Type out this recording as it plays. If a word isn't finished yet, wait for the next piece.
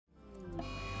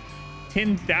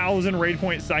10,000 raid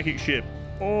point psychic ship.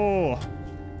 Oh,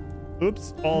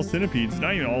 oops, all centipedes.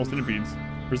 Not even all centipedes.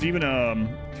 There's even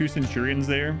 2 centurions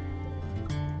there.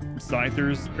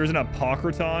 Scythers. There's an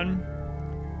apocryton.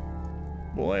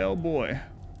 Boy, oh boy.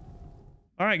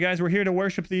 All right, guys, we're here to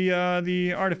worship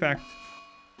the artifact.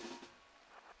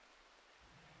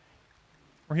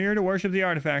 We're here to worship the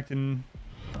artifact, and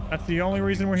that's the only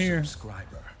reason we're here.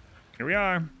 Here we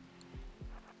are.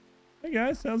 Hey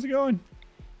guys, how's it going?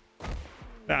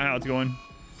 Not how it's going.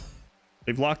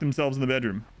 They've locked themselves in the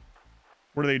bedroom.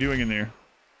 What are they doing in there?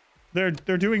 They're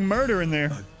doing murder in there.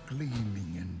 A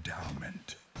gleaming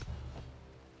endowment.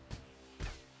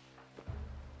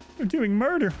 They're doing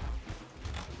murder.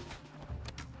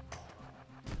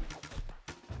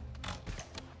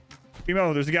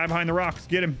 Emo, there's a guy behind the rocks.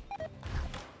 Get him.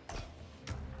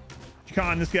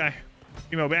 Con this guy.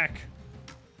 Emo back.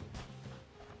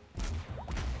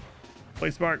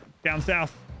 Play Spark down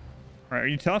south. All right, are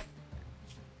you tough?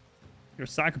 You're a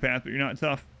psychopath, but you're not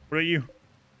tough. What about you?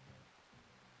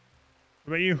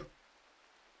 What about you?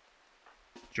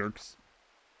 Jerks.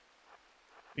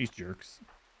 These jerks.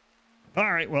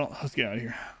 All right, well, let's get out of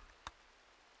here.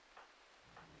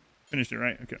 Finished it,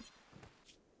 right? Okay.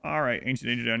 All right, ancient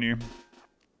danger down here.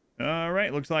 All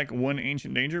right, looks like 1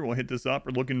 ancient danger. We'll hit this up.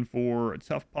 We're looking for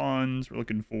tough pawns. We're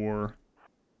looking for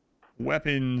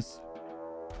weapons.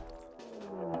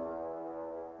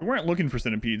 We weren't looking for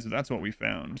centipedes, so that's what we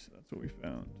found. That's what we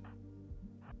found.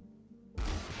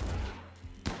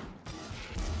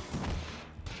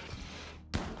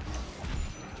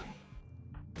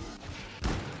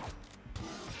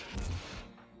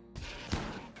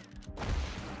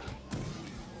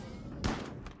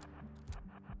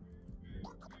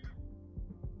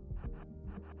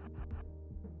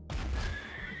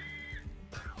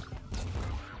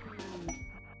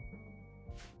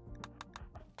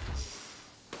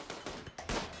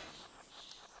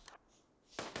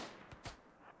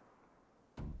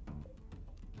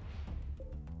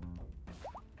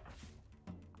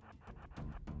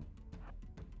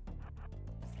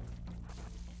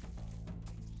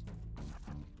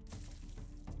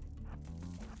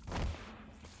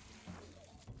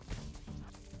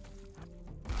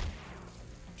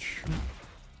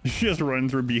 Just running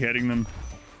through beheading them.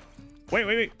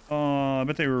 Wait. I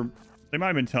bet they might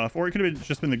have been tough, or it could have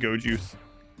just been the go juice.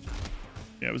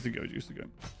 Yeah, it was the go juice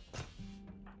again.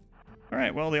 All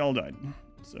right, well, they all died.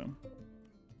 So,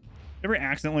 ever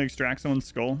accidentally extract someone's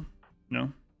skull?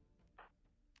 No.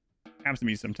 Happens to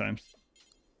me sometimes.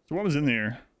 So what was in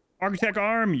there? Architect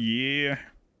arm, yeah.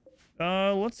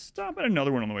 Let's stop at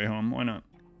another one on the way home. Why not?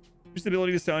 Use the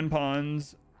ability to stun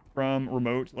pawns from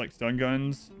remote, like stun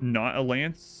guns, not a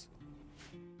lance.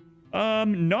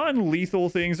 Non-lethal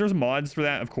things, there's mods for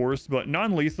that, of course, but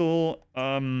non-lethal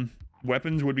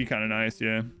weapons would be kind of nice.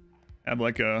 Yeah, have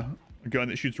like a gun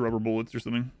that shoots rubber bullets or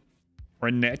something, or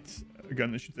a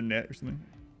gun that shoots a net or something.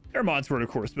 There are mods for it, of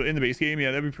course, but in the base game,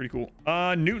 yeah, that'd be pretty cool.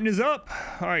 Newton is up.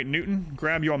 All right, Newton,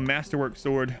 grab your masterwork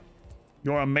sword.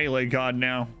 You're a melee god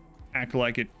now. Act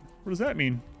like it. What does that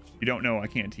mean? You don't know, I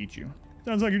can't teach you.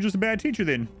 Sounds like you're just a bad teacher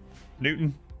then.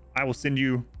 Newton, I will send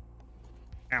you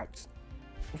out.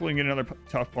 Hopefully we can get another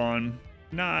tough pawn.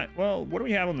 Not, well, what do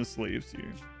we have on the slaves here?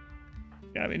 Do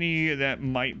you have any that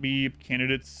might be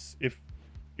candidates even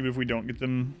if we don't get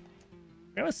them?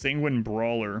 We have a Sanguine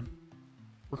Brawler.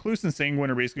 Recluse and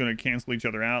Sanguine are basically going to cancel each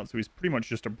other out, so he's pretty much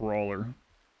just a brawler.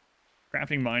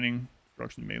 Crafting, mining,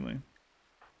 destruction, melee.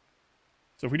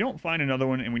 So if we don't find another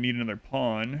one and we need another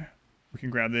pawn, we can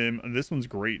grab them. This one's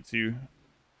great too.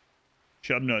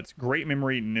 Chubnuts, great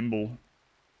memory, nimble.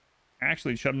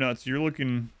 Actually, Chubnuts, you're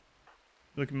looking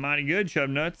mighty good,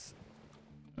 Chubnuts.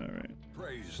 All right.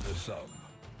 Praise the sub.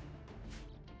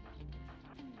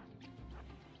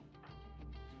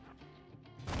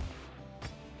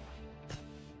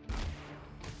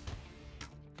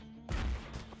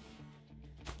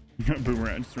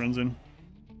 Boomerang just runs in.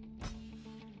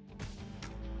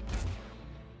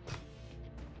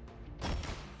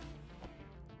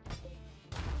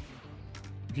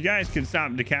 If you guys could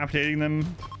stop decapitating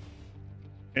them,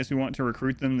 as we want to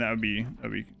recruit them, that'd be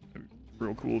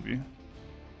real cool of you.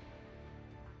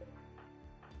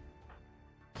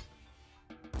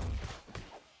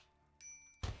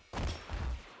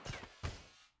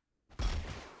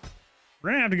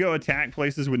 We're gonna have to go attack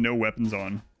places with no weapons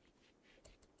on.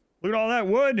 Look at all that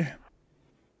wood.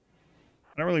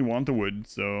 I don't really want the wood,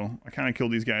 so I kind of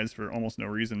killed these guys for almost no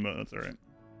reason, but that's all right.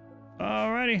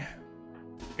 Alrighty.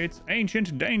 It's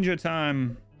ancient danger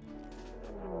time.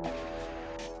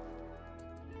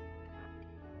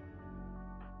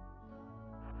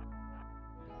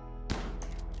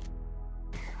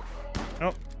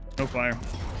 Oh, no fire.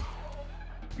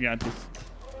 We got this.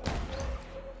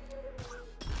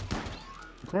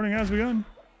 Recording has begun.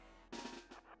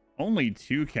 Only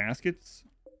 2 caskets?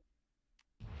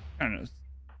 I don't know.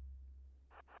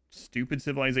 Stupid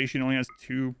civilization only has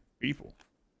 2 people.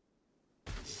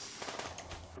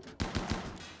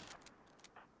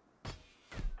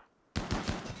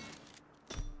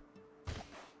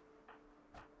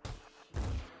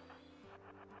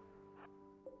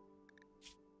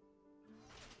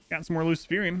 Got some more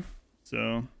luciferium,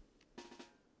 so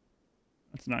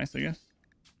that's nice, I guess.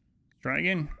 Let's try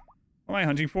again. What am I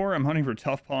hunting for? I'm hunting for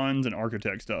tough pawns and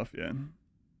architect stuff, yeah.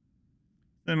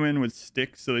 Then win with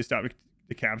sticks so they stop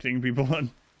decapitating people.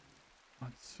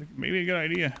 That's maybe a good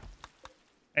idea.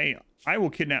 Hey, I will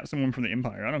kidnap someone from the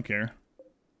Empire. I don't care.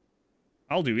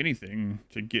 I'll do anything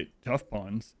to get tough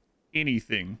pawns.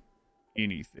 Anything.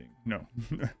 Anything. No.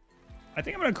 I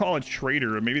think I'm going to call a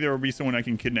traitor. Maybe there will be someone I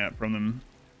can kidnap from them.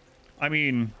 I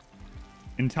mean,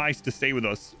 enticed to stay with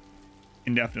us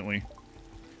indefinitely.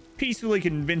 Peacefully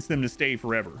convince them to stay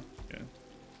forever. Yeah.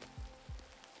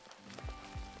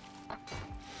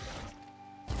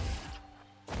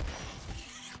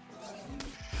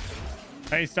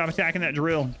 Hey, stop attacking that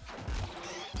drill.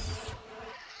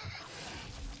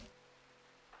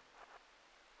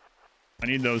 I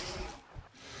need those.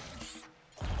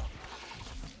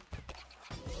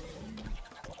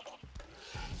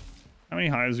 How many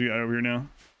hives we got over here now?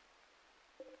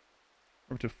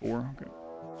 We're up to 4. Okay.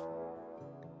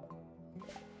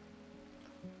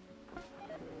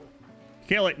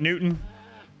 Kill it, Newton.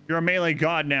 You're a melee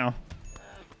god now.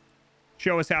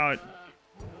 Show us how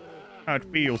it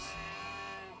feels.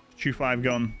 Chew 5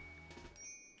 gum.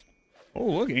 Oh,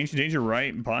 look, ancient danger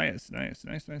right by us. Nice,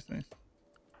 nice, nice, nice.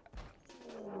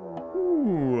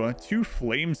 Ooh, 2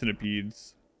 flame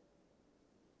centipedes.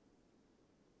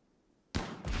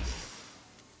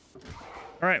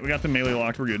 All right, we got the melee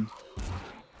locked. We're good.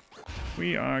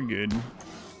 We are good.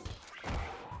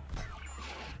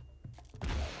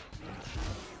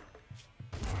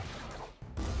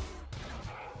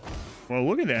 Well,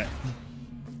 look at that.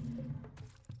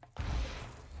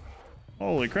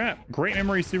 Holy crap. Great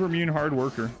memory, super immune, hard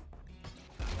worker.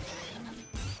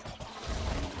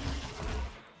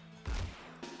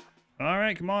 All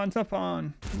right, come on, tough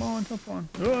on. Come on, tough on.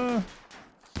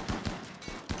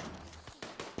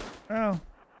 Ow.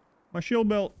 My shield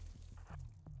belt.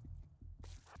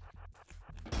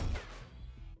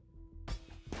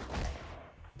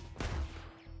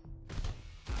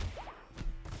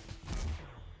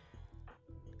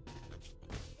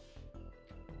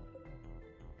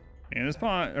 And this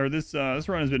pawn, or this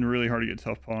run has been really hard to get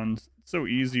tough pawns. It's so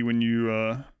easy when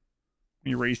you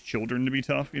raise children to be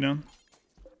tough, you know.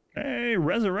 Hey,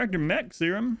 resurrected mech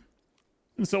serum.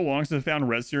 It's been so long since I found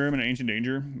res serum in Ancient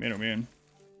Danger. Man, oh man.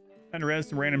 And res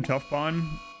some random tough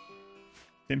pawn.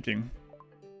 Tempting.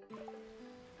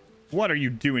 What are you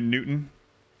doing, Newton?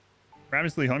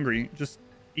 Ravenously hungry. Just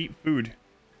eat food.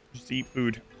 Just eat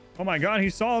food. Oh my god, he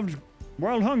solved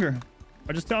world hunger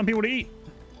by just telling people to eat.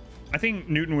 I think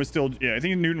Newton was still, yeah, I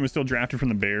think Newton was still drafted from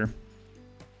the bear.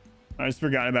 I just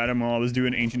forgot about him while I was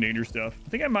doing Ancient Danger stuff. I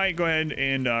think I might go ahead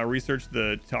and research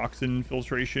the toxin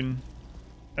filtration.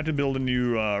 I have to build a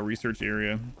new research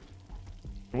area.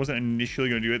 I wasn't initially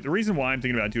going to do it. The reason why I'm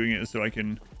thinking about doing it is so I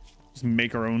can just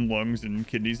make our own lungs and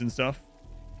kidneys and stuff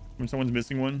when someone's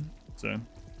missing one. So,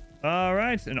 all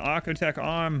right, an architect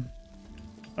arm.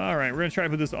 All right, we're going to try to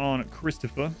put this on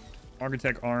Christopher.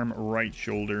 Architect arm, right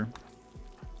shoulder.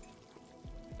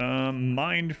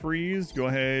 Mind freeze. Go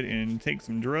ahead and take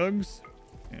some drugs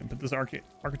and put this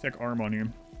architect arm on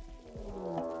here.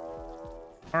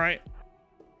 All right,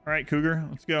 Cougar,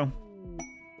 let's go.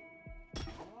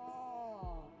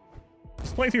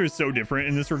 This playthrough is so different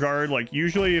in this regard. Like,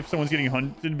 usually if someone's getting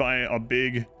hunted by a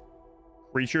big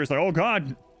creature, it's like, oh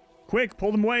god, quick,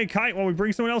 pull them away, kite, while we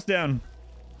bring someone else down.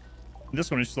 This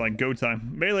one is just like go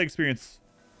time. Melee experience.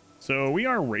 So we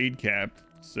are raid capped,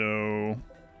 so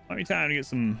might be time to get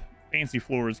some fancy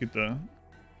floors, get the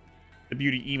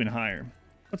beauty even higher.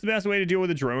 What's the best way to deal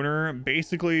with a droner?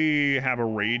 Basically have a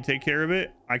raid take care of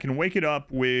it. I can wake it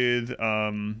up with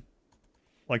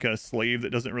like a slave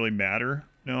that doesn't really matter.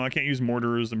 No, I can't use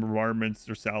mortars and bombardments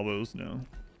or salvos. No,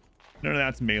 none of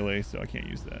that's melee, so I can't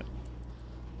use that.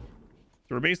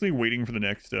 So we're basically waiting for the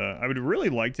next I would really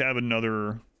like to have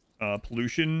another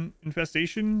pollution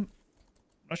infestation.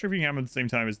 I'm not sure if you can have them at the same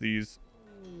time as these.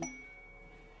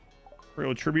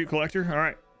 Real tribute collector. All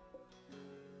right.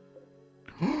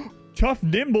 Tough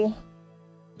nimble.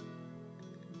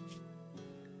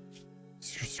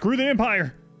 Screw the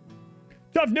Empire.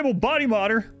 Tough nimble body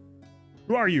modder.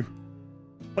 Who are you?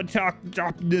 It's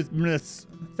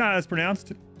not as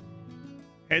pronounced.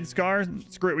 Head scar.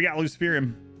 Screw it. We got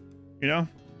Luciferium. You know?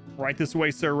 Right this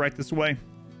way, sir. Right this way.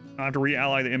 I have to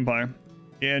re-ally the Empire.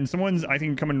 And someone's, I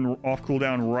think, coming off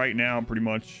cooldown right now, pretty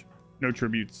much. No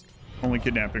tributes. Only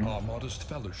kidnapping. Our modest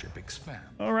fellowship expands.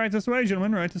 Oh, right this way,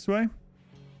 gentlemen. Right this way.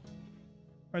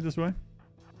 Right this way.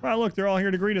 Wow, look, they're all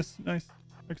here to greet us. Nice.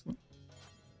 Excellent.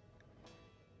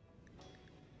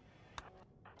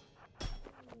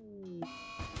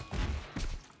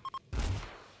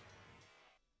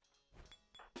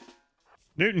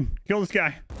 Newton, kill this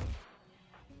guy.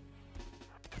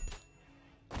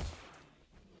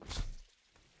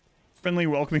 Friendly,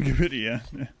 welcoming committee, yeah.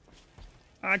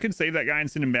 I could save that guy and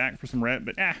send him back for some rep,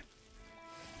 but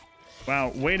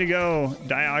wow, way to go,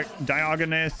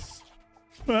 Diogenes.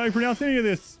 How do you pronounce any of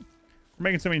this? We're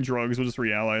making so many drugs, we'll just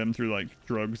re-ally them through like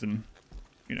drugs and,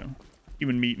 you know,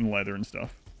 even meat and leather and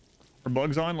stuff. Are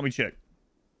bugs on? Let me check.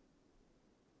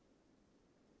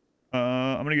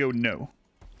 I'm gonna go no.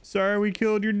 Sorry we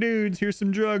killed your dudes. Here's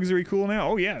some drugs. Are we cool now?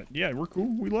 Oh yeah, yeah, we're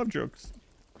cool. We love drugs.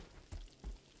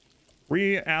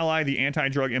 Re-ally the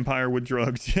anti-drug empire with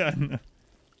drugs. Yeah.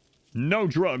 No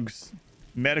drugs.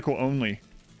 Medical only.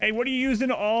 Hey, what are you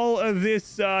using all of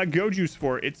this go juice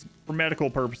for? It's for medical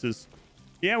purposes.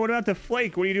 Yeah, what about the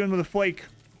flake? What are you doing with the flake?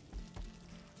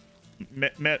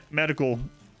 Medical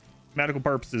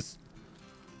purposes.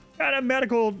 What kind of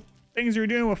medical things are you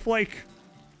doing with flake?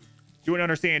 You wouldn't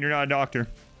understand. You're not a doctor.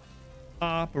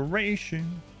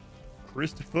 Operation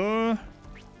Christopher.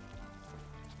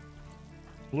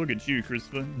 Look at you,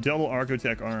 Christopher. Double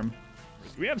Archotech arm.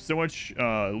 We have so much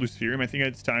Luciferium. I think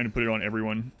it's time to put it on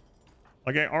everyone.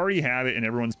 Like, I already have it in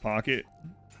everyone's pocket.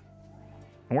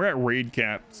 And we're at raid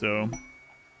cap, so...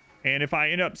 And if I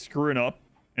end up screwing up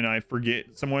and I forget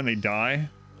someone, they die,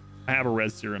 I have a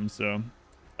res serum, so...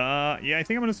 yeah, I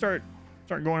think I'm gonna start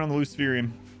going on the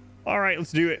Luciferium. Alright,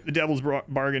 let's do it. The devil's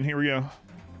bargain. Here we go.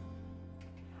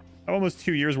 Almost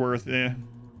 2 years worth. Yeah.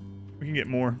 We can get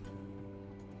more.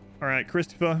 Alright,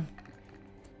 Christopher.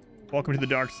 Welcome to the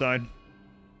dark side.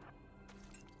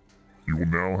 You will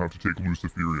now have to take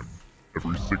Luciferium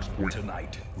every 6 point...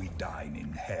 Tonight, we dine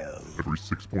in hell. Every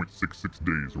 6.66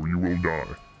 days, or you will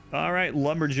die. Alright,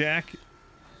 Lumberjack.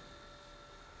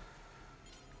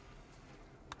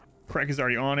 Crack is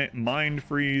already on it. Mind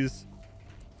Freeze.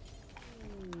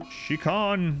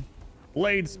 Shikon.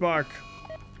 Blade Spark.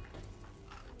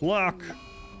 Block.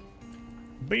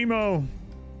 Beamo.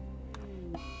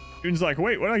 Dude's like,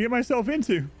 wait, what did I get myself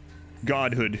into?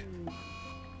 Godhood.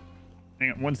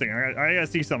 Hang on one second. I gotta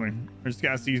see something. I just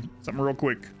gotta see something real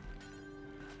quick.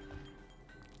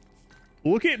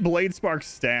 Look at Blade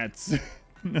Spark's stats.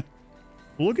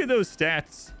 Look at those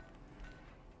stats.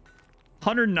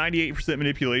 198%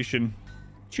 manipulation.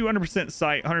 200%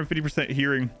 sight. 150%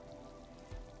 hearing.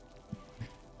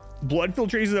 Blood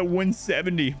filtration at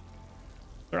 170.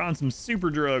 They're on some super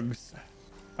drugs.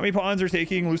 How many pawns are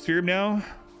taking Luciferium now?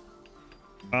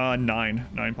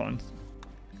 9 pawns.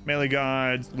 Melee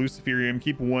gods, Luciferium,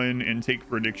 keep 1 and take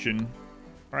for addiction.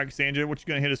 All right, Cassandra, what you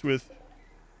gonna hit us with?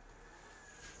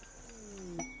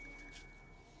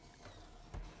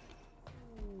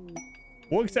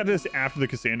 We'll accept this after the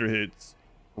Cassandra hits.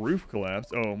 Roof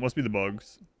collapse. Oh, must be the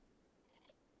bugs.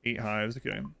 8 hives.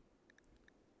 Okay.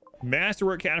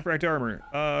 Masterwork cataphract armor.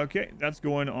 Okay, that's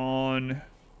going on.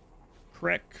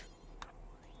 Krek.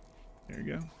 There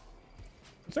you go.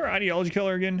 What's our ideology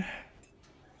color again?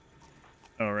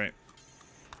 All right.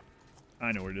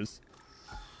 I know where it is.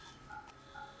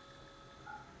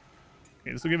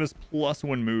 Okay, this will give us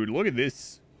 +1 mood. Look at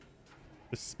this.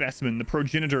 The specimen, the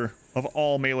progenitor of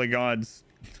all melee gods.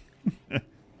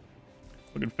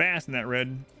 Looking fast in that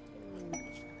red.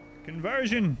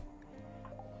 Conversion.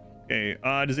 Okay,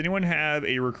 does anyone have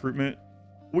a recruitment?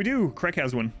 We do. Krek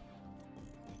has one.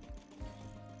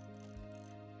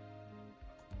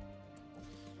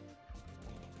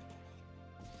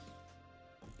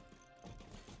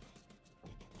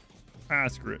 Ah,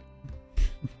 screw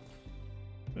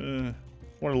it.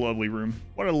 What a lovely room.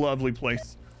 What a lovely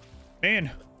place. Man,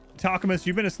 Takamus,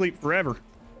 you've been asleep forever.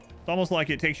 It's almost like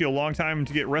it takes you a long time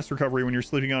to get rest recovery when you're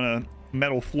sleeping on a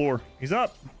metal floor. He's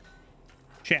up.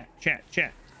 Chat.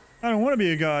 I don't want to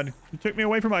be a god. You took me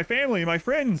away from my family and my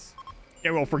friends.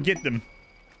 Yeah, well, forget them.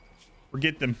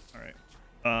 Forget them. All right.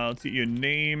 Let's get you a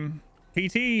name.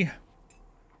 PT.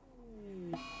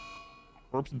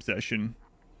 Corpse obsession.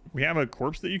 We have a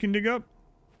corpse that you can dig up?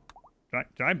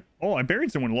 Oh, I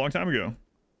buried someone a long time ago.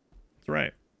 That's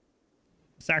right.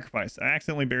 Sacrifice. I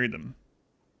accidentally buried them.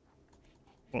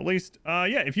 Well, at least,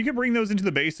 yeah, if you could bring those into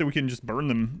the base so we can just burn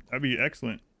them, that'd be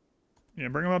excellent. Yeah,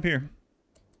 bring them up here.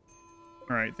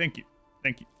 All right, thank you.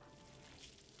 Thank you.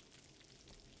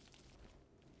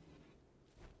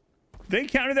 They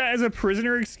counted that as a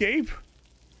prisoner escape?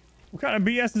 What kind of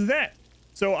BS is that?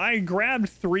 So I grabbed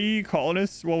 3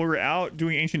 colonists while we were out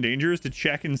doing Ancient Dangers to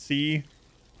check and see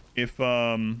if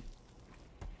they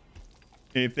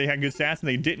had good stats, and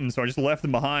they didn't, so I just left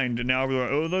them behind, and now we're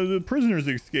like, oh, the prisoners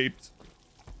escaped.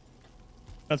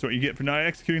 That's what you get for not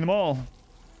executing them all.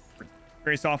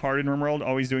 Very soft-hearted in RimWorld,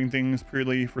 always doing things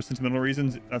purely for sentimental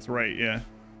reasons. That's right, yeah.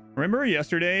 Remember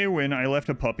yesterday when I left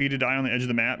a puppy to die on the edge of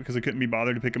the map because I couldn't be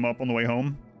bothered to pick him up on the way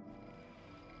home?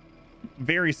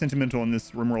 Very sentimental in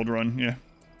this RimWorld run, yeah.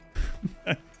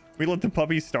 We let the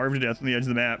puppy starve to death on the edge of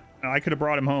the map. I could have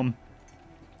brought him home.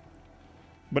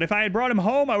 But if I had brought him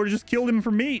home, I would have just killed him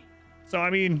for meat. So, I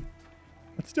mean,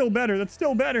 that's still better. That's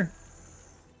still better.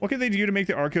 What could they do to make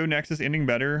the Arco Nexus ending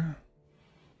better?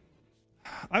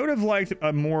 I would have liked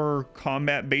a more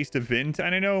combat-based event.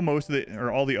 And I know most of the,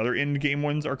 or all the other end-game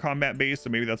ones are combat-based, so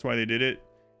maybe that's why they did it.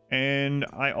 And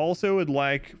I also would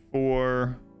like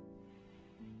for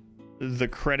the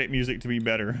credit music to be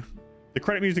better. The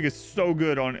credit music is so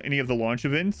good on any of the launch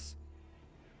events.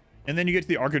 And then you get to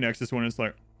the Arco Nexus one, it's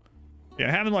like, yeah,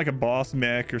 having like a boss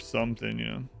mech or something, you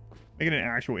know, making an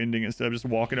actual ending instead of just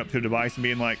walking up to a device and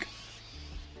being like,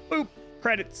 boop,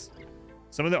 credits.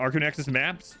 Some of the Arco Nexus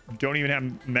maps don't even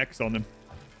have mechs on them.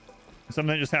 Some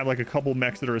of them just have like a couple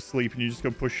mechs that are asleep, and you just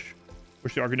go push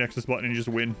the Arco Nexus button and you just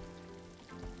win.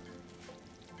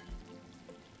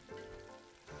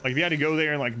 Like if you had to go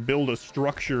there and like build a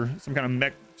structure, some kind of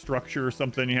mech structure or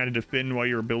something, you had to defend while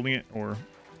you were building it or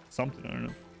something, I don't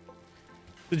know.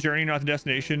 The journey, not the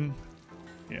destination.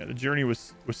 Yeah, the journey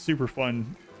was super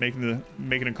fun, making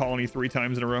a colony 3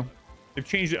 times in a row. They've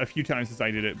changed it a few times since I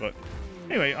did it, but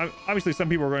anyway, obviously some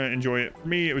people are going to enjoy it. For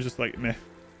me, it was just like meh.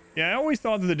 Yeah, I always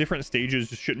thought that the different stages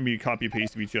just shouldn't be copy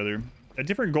paste of each other. A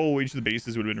different goal each of the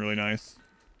bases would have been really nice.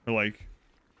 Or like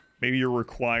maybe you're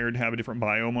required to have a different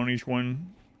biome on each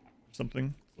one.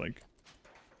 Something like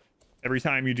every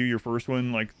time you do your first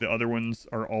one, like the other ones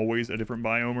are always a different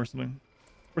biome or something.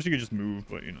 Of course you could just move,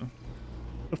 but you know,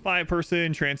 the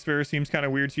 5-person transfer seems kind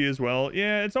of weird to you as well.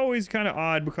 Yeah, it's always kind of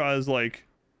odd because like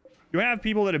you have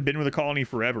people that have been with the colony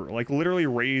forever, like literally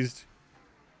raised,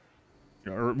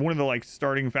 or one of the like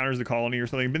starting founders of the colony or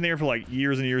something, been there for like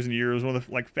years and years and years, one of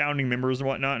the like founding members and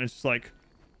whatnot, and it's just like,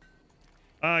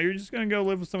 you're just gonna go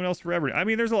live with someone else forever. I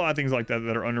mean, there's a lot of things like that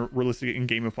that are unrealistic and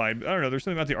gamified, but I don't know, there's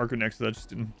something about the Arco Nexus that I just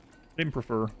didn't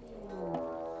prefer.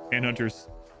 And hunters.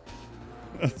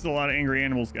 That's a lot of angry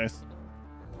animals, guys.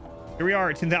 Here we are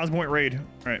at 10,000 point raid.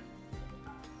 All right.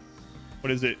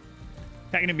 What is it?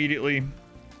 Attacking immediately.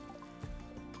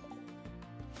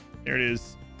 There it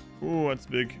is. Ooh, that's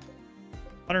big.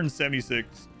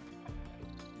 176.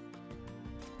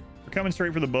 We're coming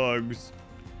straight for the bugs.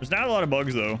 There's not a lot of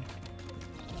bugs, though.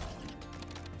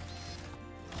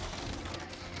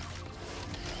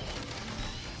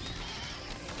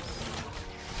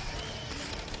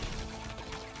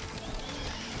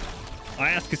 I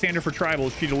asked Cassandra for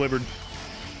tribals. She delivered.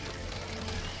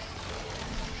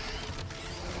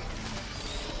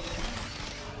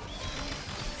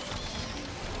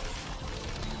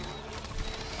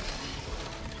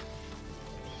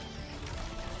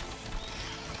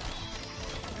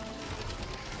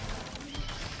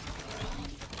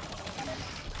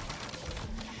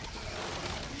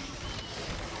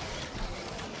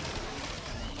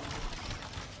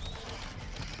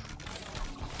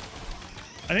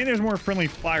 I think there's more friendly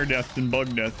fire deaths than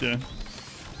bug deaths, yeah.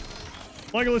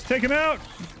 Legolas, take him out!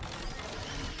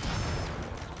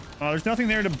 Oh, there's nothing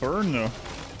there to burn, though.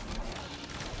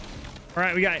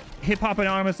 Alright, we got Hip Hop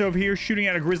Anonymous over here shooting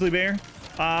at a grizzly bear.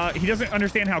 He doesn't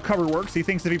understand how cover works. He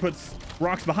thinks if he puts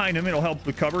rocks behind him, it'll help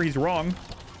with cover. He's wrong.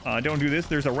 Don't do this.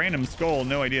 There's a random skull.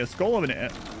 No idea. Skull of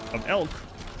elk.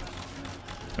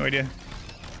 No idea.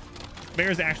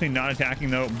 Bear's actually not attacking,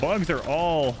 though. Bugs are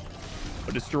all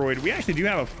destroyed. We actually do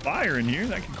have a fire in here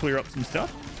that can clear up some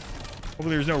stuff. Hopefully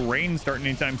there's no rain starting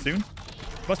anytime soon.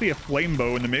 Must be a flame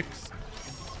bow in the mix.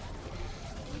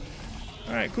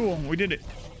 All right, cool. We did it.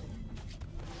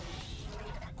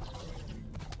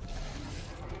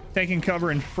 Taking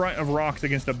cover in front of rocks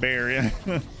against a bear, yeah.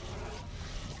 You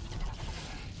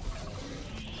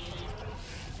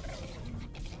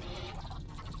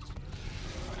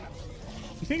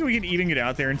think we could even get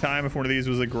out there in time if one of these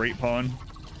was a great pawn?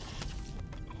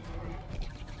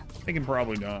 Thinking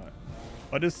probably not.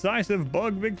 A decisive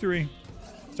bug victory.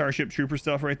 Starship Trooper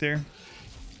stuff right there.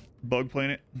 Bug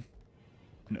planet.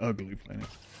 An ugly planet.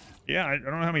 Yeah, I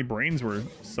don't know how many brains were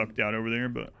sucked out over there,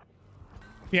 but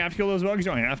You have to kill those bugs?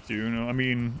 You don't have to. You know? I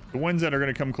mean, the ones that are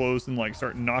going to come close and like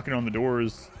start knocking on the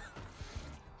doors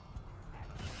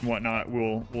and whatnot,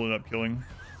 we'll end up killing.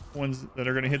 Ones that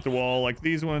are going to hit the wall, like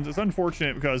these ones, it's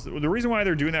unfortunate because the reason why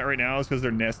they're doing that right now is because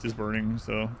their nest is burning.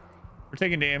 So they're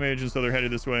taking damage, and so they're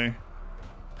headed this way.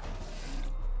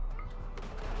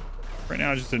 Right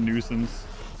now, it's just a nuisance.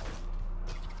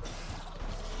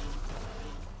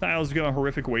 Tiles go a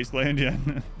horrific wasteland. Yeah.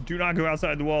 Do not go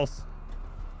outside the walls.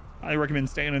 I recommend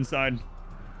staying inside.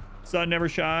 Sun never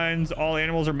shines. All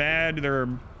animals are mad. There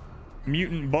are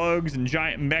mutant bugs and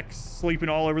giant mechs sleeping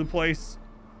all over the place.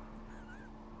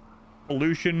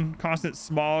 Pollution, constant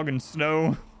smog and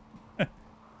snow.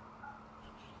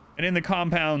 And in the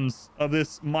compounds of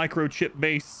this microchip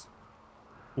base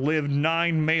live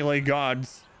 9 melee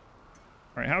gods.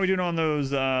 All right, how are we doing on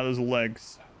those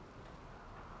legs?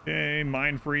 Okay,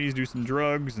 mind freeze, do some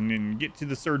drugs, and then get to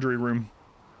the surgery room.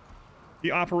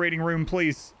 The operating room,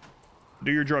 please.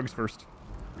 Do your drugs first.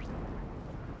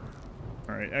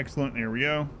 All right, excellent. There we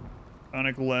go.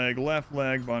 Bionic leg, left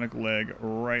leg, bionic leg,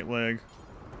 right leg.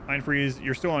 Mind freeze,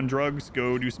 you're still on drugs.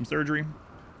 Go do some surgery.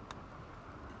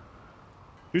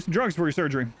 Do some drugs for your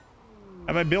surgery.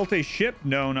 Have I built a ship?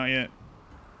 No, not yet.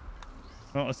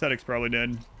 Well, aesthetic's probably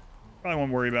dead. Probably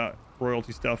won't worry about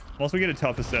royalty stuff. Unless we get a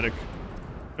tough aesthetic.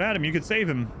 But Adam, you could save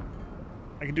him.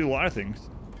 I could do a lot of things.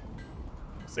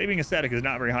 Saving aesthetic is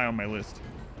not very high on my list.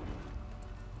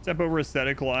 Step over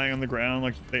aesthetic lying on the ground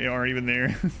like they aren't even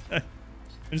there. And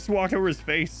just walk over his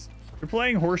face. They're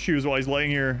playing horseshoes while he's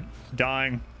laying here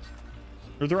dying.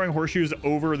 They're throwing horseshoes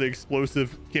over the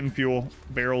explosive chem fuel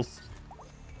barrels.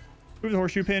 Move the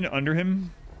horseshoe pin under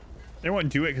him. They won't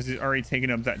do it because he's already taken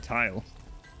up that tile.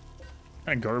 What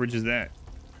kind of garbage is that?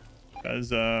 That's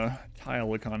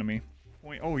tile economy.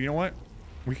 Wait, oh, you know what?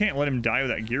 We can't let him die with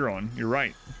that gear on. You're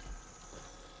right.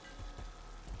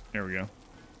 There we go.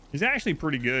 He's actually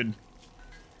pretty good.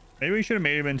 Maybe we should have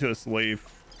made him into a slave.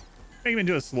 Make him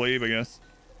into a slave, I guess.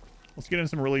 Let's get him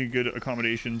some really good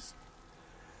accommodations.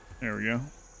 There we go.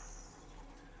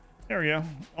 There we go.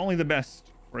 Only the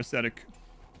best for aesthetic.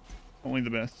 Only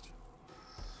the best.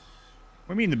 What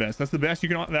do you mean the best? That's the best you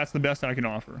can. That's the best I can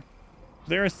offer.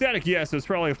 Their aesthetic, yes, so it's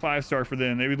probably a 5-star for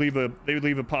them. They would leave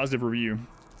a positive review.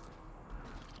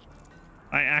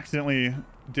 I accidentally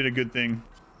did a good thing.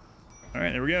 All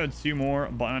right, there we go. 2 more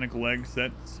bionic leg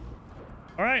sets.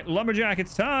 All right, lumberjack,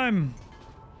 it's time.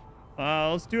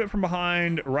 Let's do it from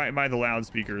behind, right by the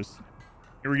loudspeakers.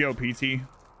 Here we go, PT. You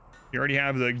already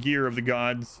have the gear of the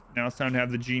gods. Now it's time to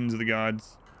have the genes of the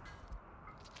gods.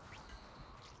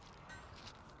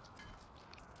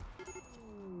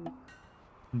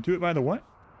 Do it by the what?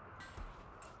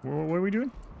 What are we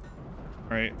doing?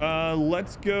 All right,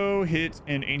 let's go hit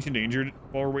an ancient danger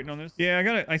while we're waiting on this.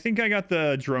 Yeah, I think I got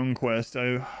the drone quest.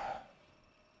 I should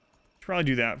probably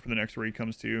do that for the next raid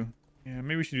comes to. Yeah,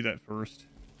 maybe we should do that first.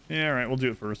 Yeah, all right, we'll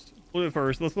do it first. We'll do it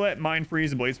first. Let's let mind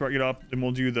freeze and blade spark get up, then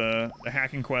we'll do the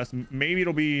hacking quest. Maybe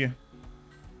it'll be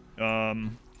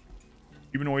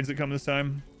humanoids that come this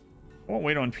time. I won't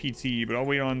wait on PT, but I'll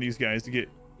wait on these guys to get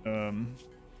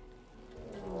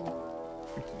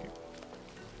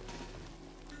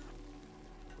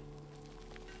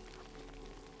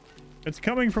It's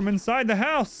coming from inside the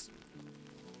house.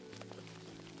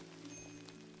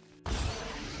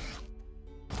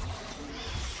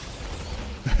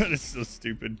 That is so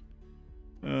stupid.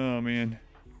 Oh man,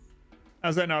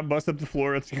 how's that not bust up the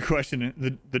floor? That's a good question.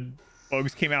 The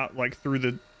bugs came out like through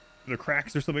the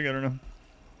cracks or something. I don't know.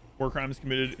 War crimes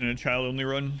committed in a child-only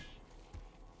run.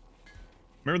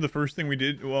 Remember the first thing we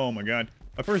did? Oh my god,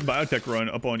 my first biotech run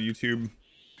up on YouTube.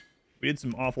 We did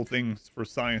some awful things for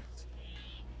science.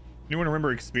 Anyone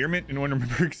remember Experiment? Anyone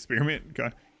remember Experiment?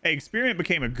 God. Hey, Experiment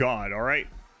became a god, all right?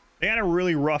 They had a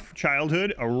really rough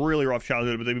childhood,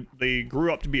 but they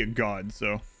grew up to be a god,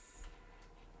 so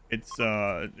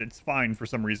it's fine for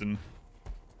some reason.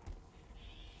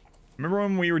 Remember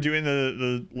when we were doing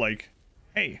the like,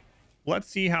 hey, let's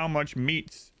see how much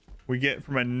meat we get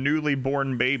from a newly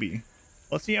born baby.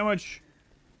 Let's see how much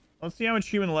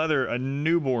human leather a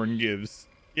newborn gives.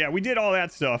 Yeah, we did all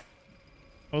that stuff.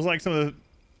 It was like some of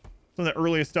the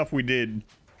earliest stuff we did.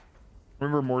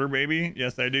 Remember Mortar Baby?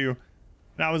 Yes, I do.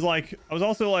 And I was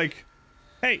also like,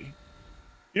 hey,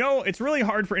 you know, it's really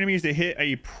hard for enemies to hit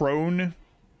a prone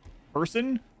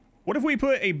person. What if we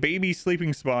put a baby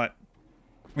sleeping spot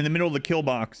in the middle of the kill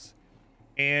box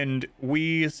and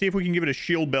we see if we can give it a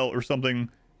shield belt or something,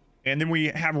 and then we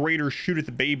have raiders shoot at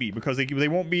the baby because they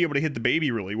won't be able to hit the baby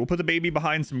really. We'll put the baby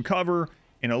behind some cover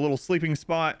in a little sleeping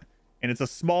spot, and it's a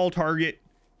small target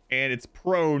and it's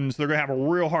prone, so they're gonna have a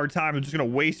real hard time. They're just gonna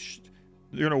waste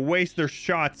They're gonna waste their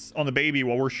shots on the baby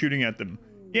while we're shooting at them.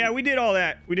 Yeah, we did all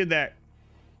that. We did that.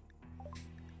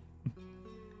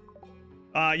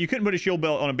 You couldn't put a shield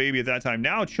belt on a baby at that time.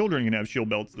 Now children can have shield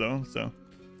belts though, so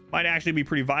might actually be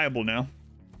pretty viable now.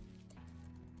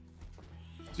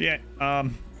 So yeah,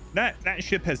 that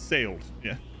ship has sailed.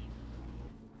 Yeah.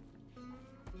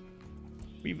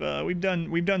 We've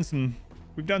done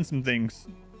some things.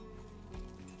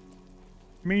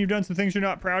 I mean, you've done some things you're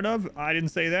not proud of? I didn't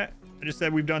say that. I just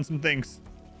said we've done some things.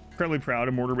 Incredibly proud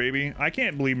of Mortar Baby. I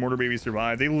can't believe Mortar Baby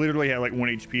survived. They literally had like 1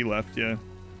 HP left. Yeah.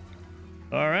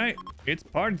 All right, it's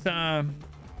party time.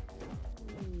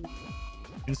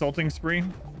 Insulting spree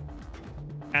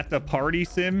at the party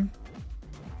sim.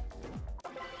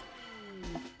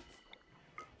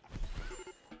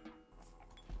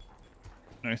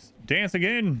 Nice. Dance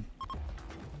again.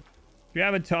 Do you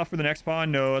have it tough for the next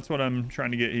pawn? No, that's what I'm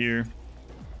trying to get here.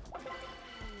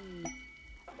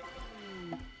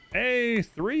 Hey,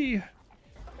 3.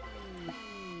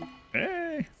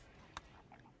 Hey.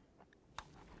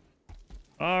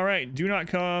 All right. Do not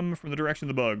come from the direction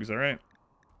of the bugs. All right.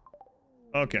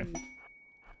 Okay.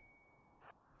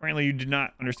 Apparently you did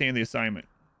not understand the assignment.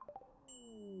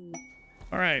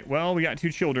 All right. Well, we got 2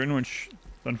 children, which is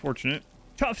unfortunate.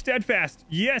 Tough, steadfast.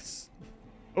 Yes.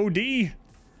 OD.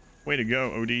 Way to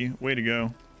go, OD. Way to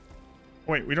go.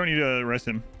 Wait, we don't need to arrest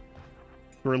him.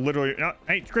 We're literally... Oh,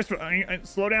 hey, Christopher,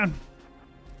 slow down.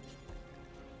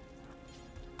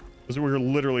 Because we were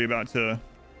literally about to...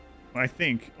 I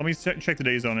think. Let me check the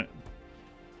days on it.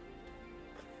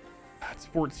 It's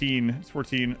 14. It's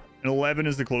 14. And 11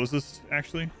 is the closest,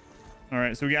 actually. All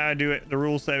right, so we got to do it. The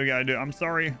rules say we got to do it. I'm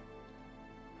sorry.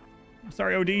 I'm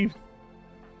sorry, OD.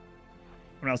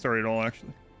 I'm not sorry at all,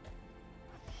 actually.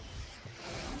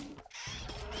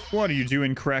 What are you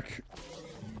doing, Krek?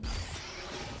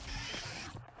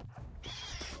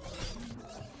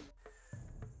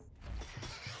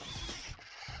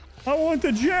 I want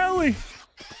the jelly!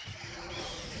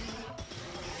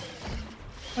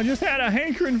 I just had a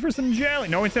hankering for some jelly.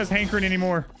 No one says hankering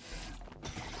anymore.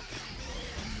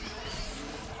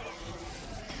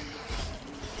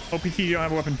 OPT, you don't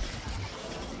have a weapon.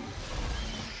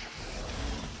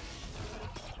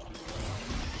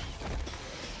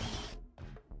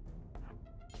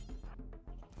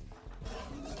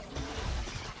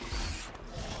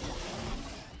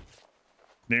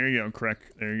 There you go, Krek.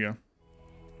 There you go.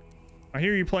 I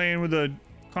hear you playing with a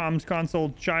comms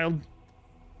console, child.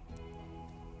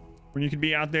 When you could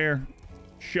be out there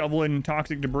shoveling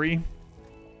toxic debris.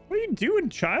 What are you doing,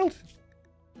 child?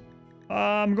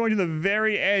 I'm going to the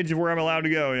very edge of where I'm allowed to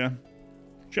go, yeah.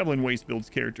 Shoveling waste builds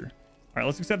character. All right,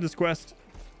 let's accept this quest.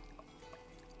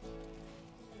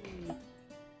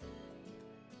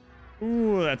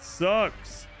 Ooh, that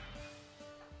sucks.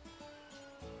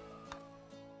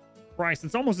 Christ,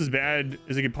 it's almost as bad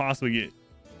as it could possibly get.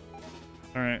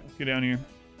 All right, let's get down here.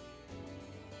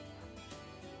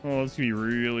 Oh, this is gonna be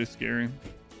really scary.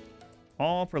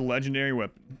 All for legendary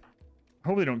weapon. I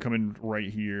hope they don't come in right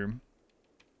here.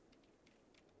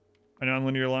 A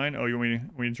non-linear line. Oh, you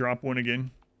want me to drop one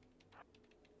again?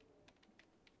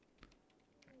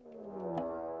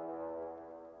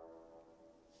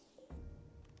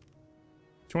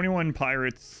 $21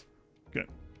 pirates. Good.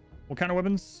 What kind of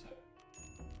weapons?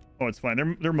 Oh, it's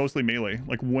fine. They're mostly melee.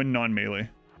 Like 1 non-melee.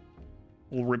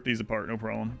 We'll rip these apart, no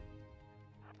problem.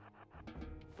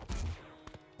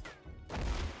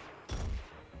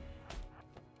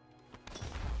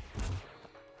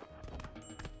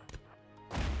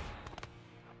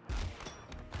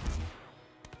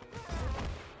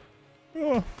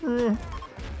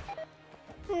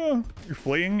 You're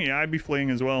fleeing? Yeah, I'd be fleeing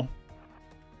as well.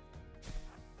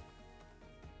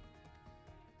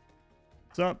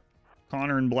 What's up,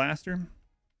 Connor and Blaster?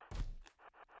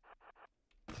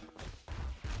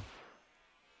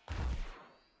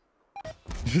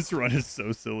 This run is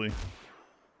so silly.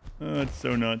 Oh, it's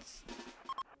so nuts.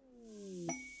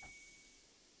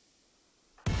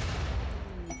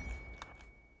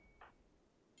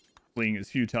 Fleeing is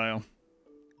futile.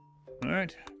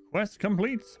 Alright, quest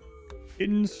complete.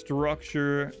 Hidden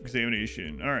structure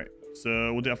examination. Alright,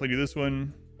 so we'll definitely do this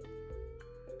one.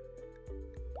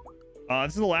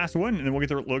 This is the last one, and then we'll get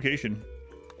the location.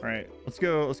 Alright, let's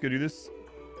go do this.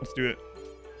 Let's do it.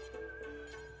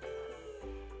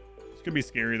 It's gonna be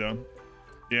scary though.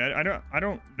 Yeah, I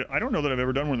don't know that I've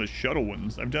ever done one of the shuttle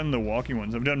ones. I've done the walking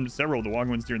ones. I've done several of the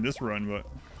walking ones during this run, but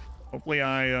hopefully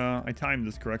I timed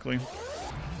this correctly.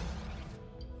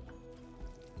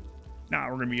 Nah,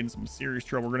 we're gonna be in some serious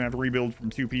trouble. We're gonna have to rebuild from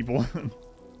 2 people. All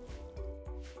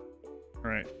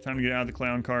right, time to get out of the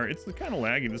clown car. It's kind of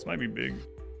laggy. This might be big.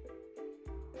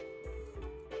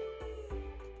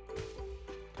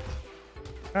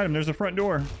 Adam, there's a front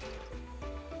door.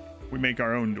 We make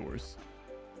our own doors.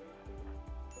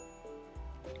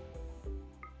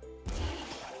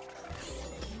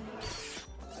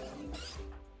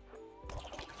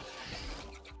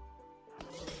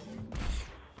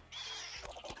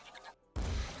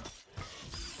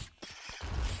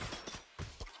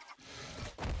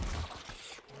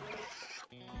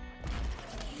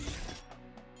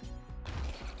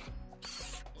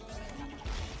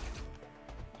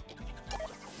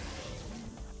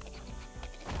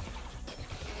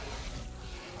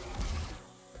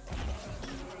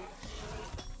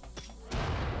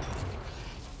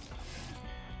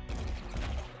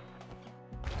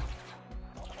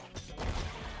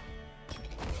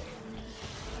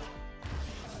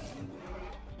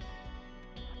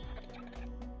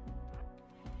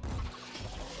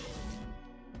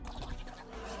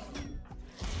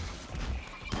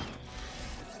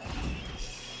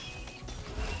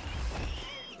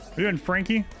 What are you doing,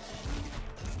 Frankie?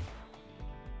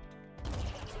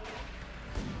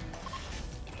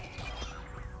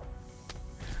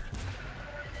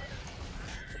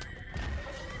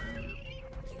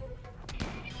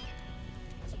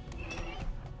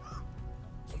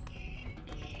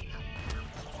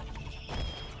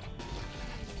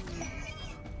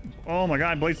 Oh my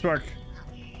god, Blade Spark.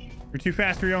 You're too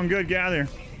fast for your own good. Get out of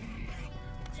there.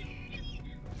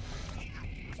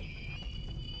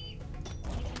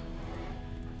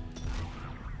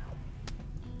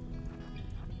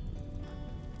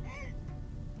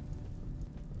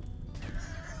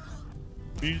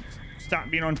 Can you stop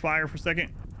being on fire for a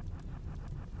second?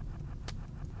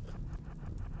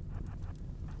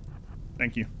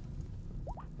 Thank you.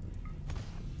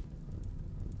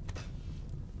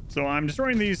 So I'm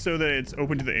destroying these so that it's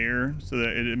open to the air, so that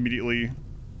it immediately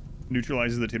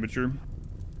neutralizes the temperature.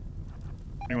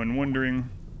 Anyone wondering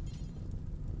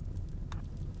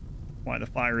why the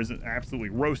fire isn't absolutely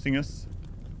roasting us?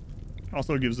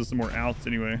 Also gives us some more outs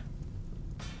anyway.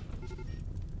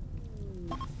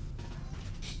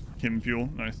 Chem fuel,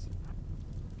 nice.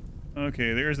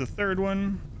 Okay, there's the third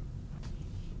one.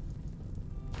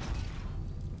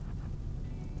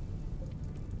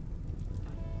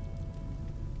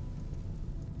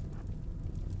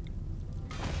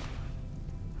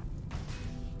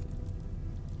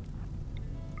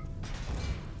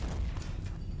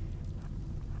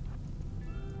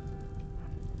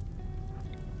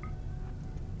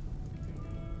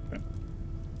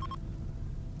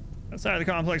 Outside of the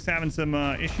complex having some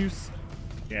issues.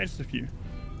 Yeah, just a few.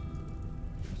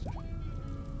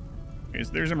 Okay,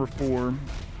 so there's number 4.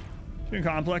 Two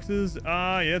complexes.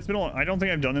 Yeah, it's been a long. I don't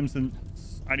think I've done them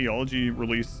since Ideology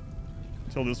release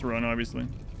until this run, obviously.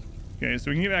 Okay, so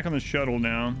we can get back on the shuttle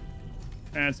now.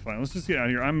 That's fine. Let's just get out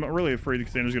of here. I'm really afraid that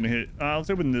Cassandra's gonna hit.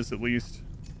 Let's open this at least.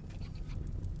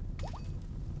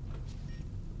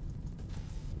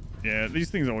 Yeah,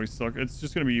 these things always suck. It's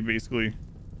just gonna be basically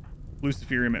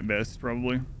Luciferium at best,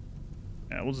 probably.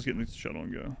 Yeah, we'll just get in the shuttle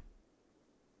and go.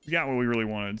 We got what we really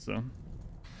wanted, so.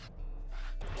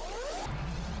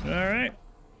 Alright.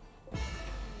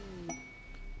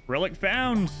 Relic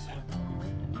found.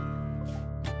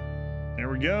 There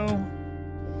we go.